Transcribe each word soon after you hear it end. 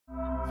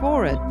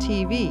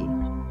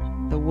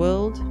FORA.tv. The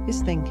world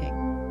is thinking.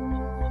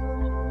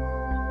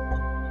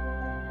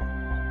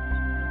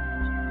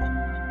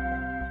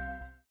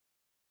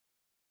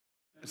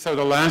 So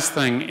the last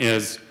thing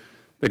is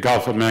the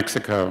Gulf of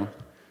Mexico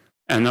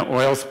and the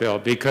oil spill,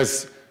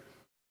 because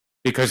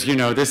you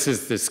know, this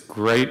is this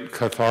great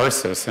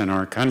catharsis in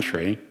our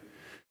country.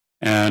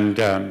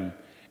 And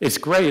it's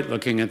great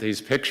looking at these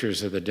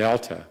pictures of the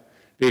Delta,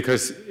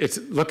 because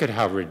look at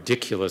how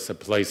ridiculous a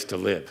place to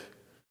live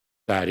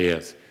that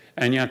is.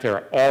 And yet there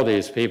are all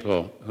these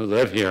people who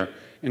live here,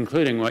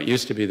 including what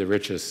used to be the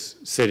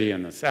richest city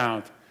in the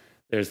South.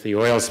 There's the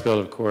oil spill,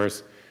 of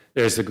course.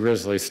 There's the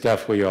grisly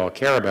stuff we all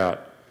care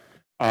about.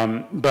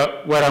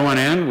 But what I want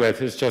to end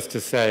with is just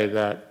to say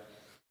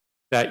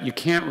that you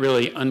can't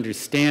really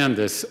understand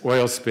this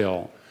oil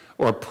spill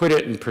or put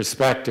it in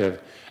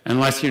perspective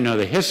unless you know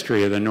the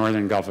history of the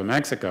northern Gulf of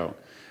Mexico,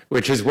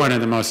 which is one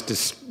of the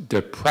most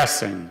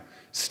depressing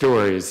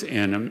stories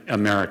in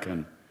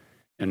American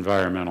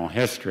environmental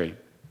history.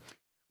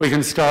 We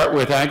can start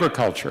with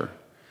agriculture.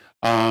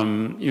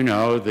 You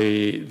know,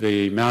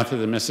 the mouth of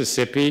the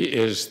Mississippi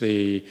is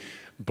the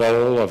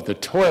bowl of the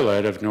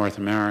toilet of North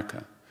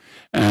America.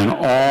 And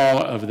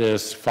all of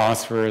this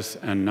phosphorus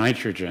and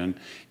nitrogen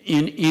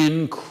in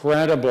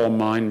incredible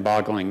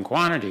mind-boggling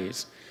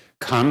quantities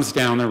comes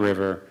down the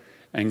river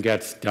and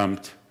gets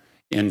dumped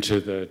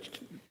into the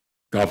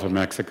Gulf of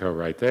Mexico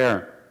right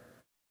there.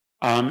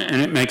 And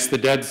it makes the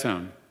dead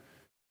zone.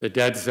 The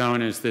dead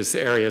zone is this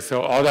area.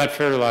 So all that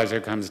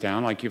fertilizer comes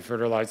down like you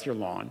fertilize your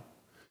lawn.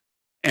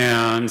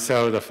 And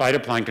so the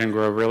phytoplankton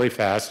grow really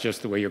fast,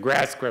 just the way your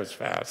grass grows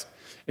fast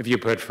if you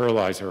put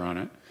fertilizer on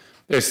it.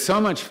 There's so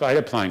much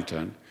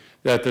phytoplankton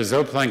that the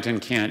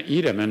zooplankton can't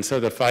eat them, and so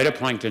the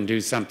phytoplankton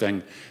do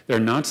something they're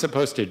not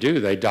supposed to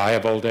do. They die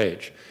of old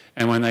age.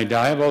 And when they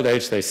die of old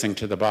age, they sink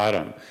to the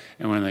bottom.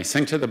 And when they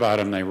sink to the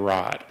bottom, they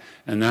rot.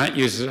 And that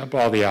uses up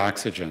all the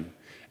oxygen.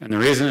 And the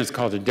reason it's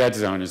called a dead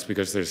zone is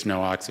because there's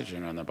no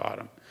oxygen on the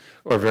bottom,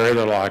 or very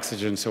little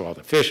oxygen, so all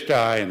the fish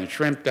die, and the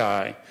shrimp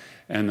die,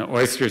 and the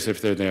oysters, if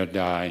they're there,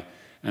 die,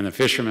 and the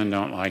fishermen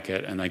don't like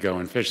it, and they go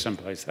and fish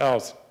someplace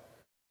else.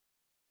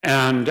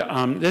 And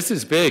this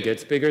is big.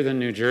 It's bigger than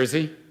New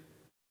Jersey.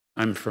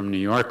 I'm from New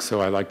York,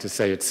 so I like to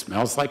say it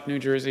smells like New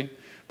Jersey,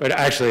 but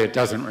actually it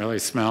doesn't really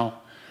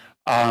smell.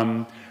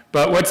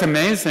 But what's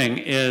amazing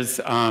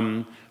is,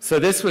 so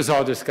this was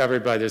all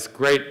discovered by this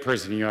great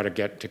person you ought to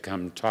get to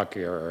come talk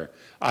here, or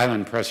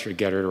Island Press should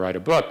get her to write a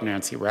book,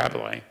 Nancy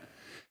Rabelais.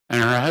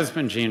 And her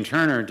husband, Gene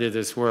Turner, did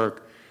this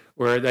work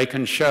where they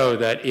can show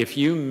that if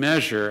you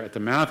measure at the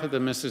mouth of the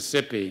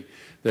Mississippi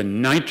the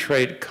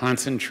nitrate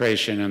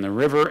concentration in the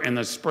river and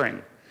the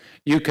spring,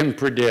 you can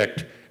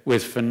predict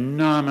with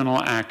phenomenal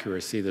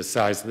accuracy the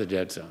size of the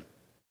dead zone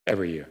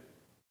every year.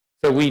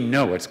 So we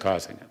know what's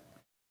causing it.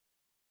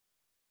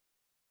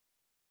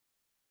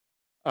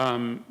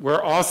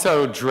 We're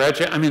also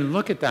dredging. I mean,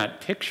 look at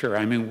that picture.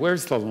 I mean,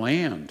 where's the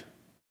land?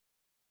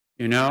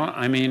 You know,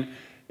 I mean,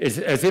 it's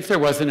as if there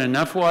wasn't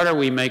enough water,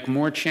 we make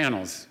more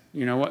channels.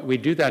 You know what? We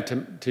do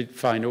that to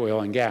find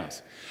oil and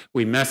gas.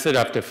 We mess it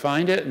up to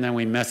find it, and then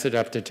we mess it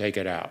up to take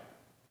it out.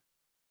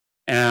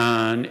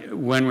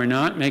 And when we're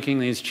not making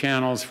these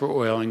channels for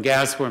oil and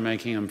gas, we're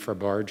making them for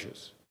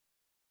barges.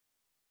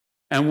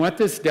 And what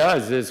this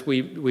does is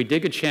we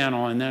dig a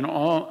channel, and then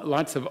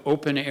lots of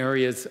open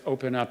areas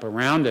open up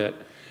around it,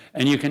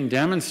 and you can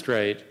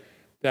demonstrate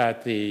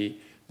that the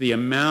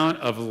amount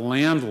of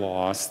land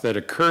loss that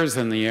occurs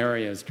in the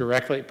area is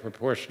directly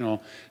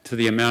proportional to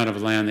the amount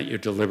of land that you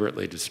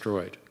deliberately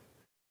destroyed.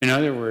 In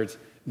other words,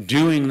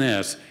 doing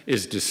this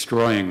is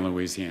destroying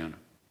Louisiana.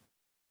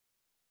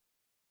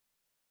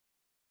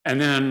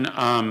 And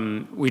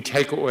then we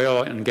take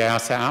oil and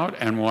gas out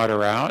and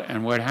water out,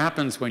 and what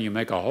happens when you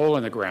make a hole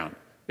in the ground?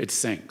 It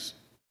sinks.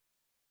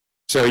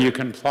 So you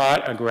can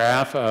plot a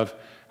graph of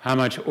how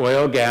much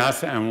oil,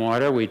 gas, and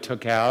water we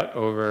took out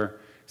over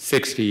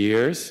 60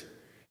 years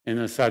in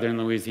the southern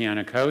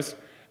Louisiana coast,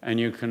 and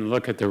you can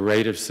look at the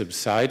rate of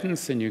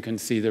subsidence, and you can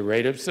see the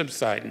rate of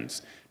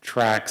subsidence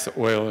tracks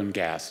oil and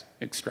gas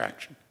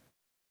extraction.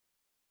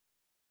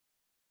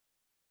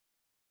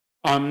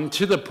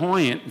 To the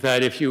point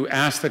that if you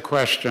ask the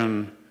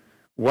question,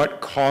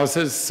 what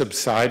causes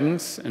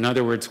subsidence? In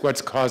other words,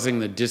 what's causing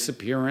the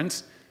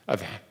disappearance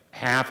of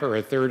half or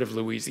a third of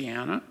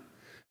Louisiana?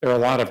 There are a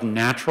lot of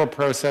natural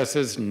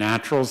processes,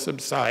 natural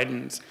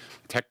subsidence,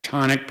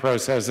 tectonic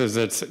processes,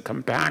 it's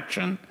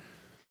compaction,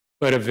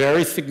 but a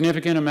very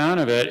significant amount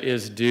of it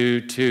is due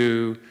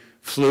to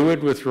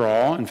fluid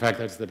withdrawal. In fact,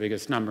 that's the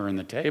biggest number in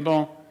the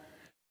table,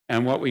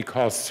 and what we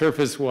call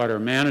surface water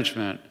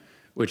management,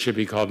 which should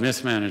be called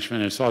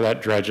mismanagement. It's all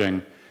that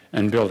dredging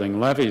and building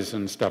levees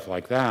and stuff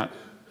like that.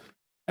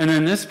 And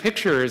then this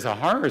picture is a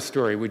horror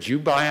story. Would you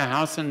buy a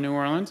house in New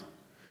Orleans?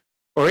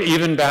 Or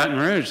even Baton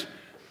Rouge?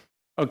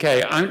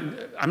 Okay,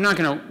 I'm not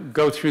going to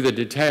go through the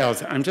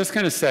details. I'm just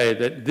going to say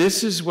that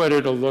this is what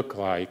it'll look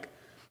like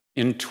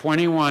in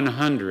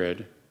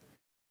 2100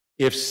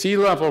 if sea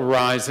level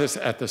rises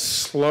at the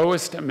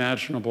slowest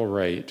imaginable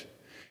rate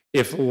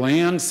if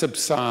land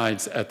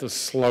subsides at the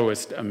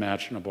slowest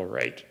imaginable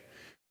rate.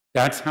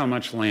 That's how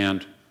much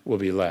land will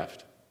be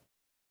left.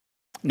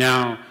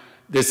 Now,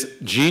 this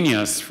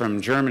genius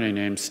from Germany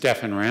named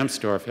Stefan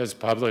Ramsdorff has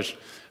published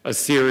a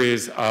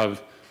series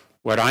of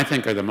what I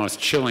think are the most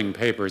chilling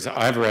papers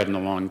I've read in a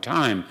long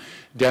time,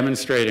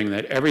 demonstrating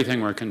that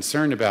everything we're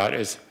concerned about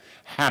is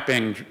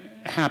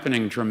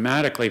happening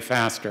dramatically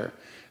faster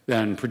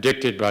than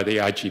predicted by the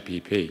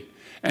IGPP.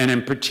 And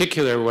in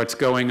particular, what's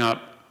going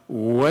up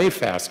way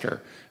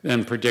faster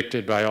than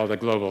predicted by all the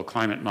global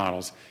climate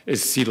models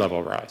is sea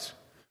level rise.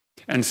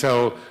 And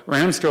so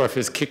Ramsdorff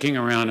is kicking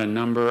around a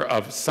number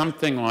of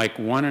something like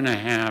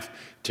 1.5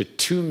 to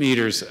 2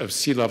 meters of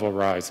sea level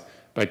rise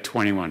by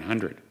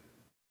 2100.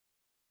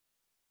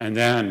 And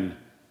then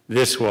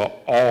this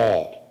will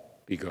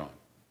all be gone.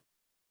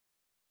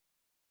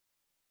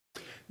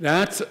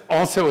 That's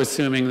also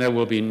assuming there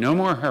will be no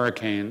more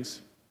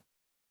hurricanes,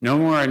 no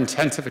more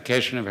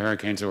intensification of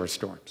hurricanes or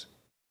storms.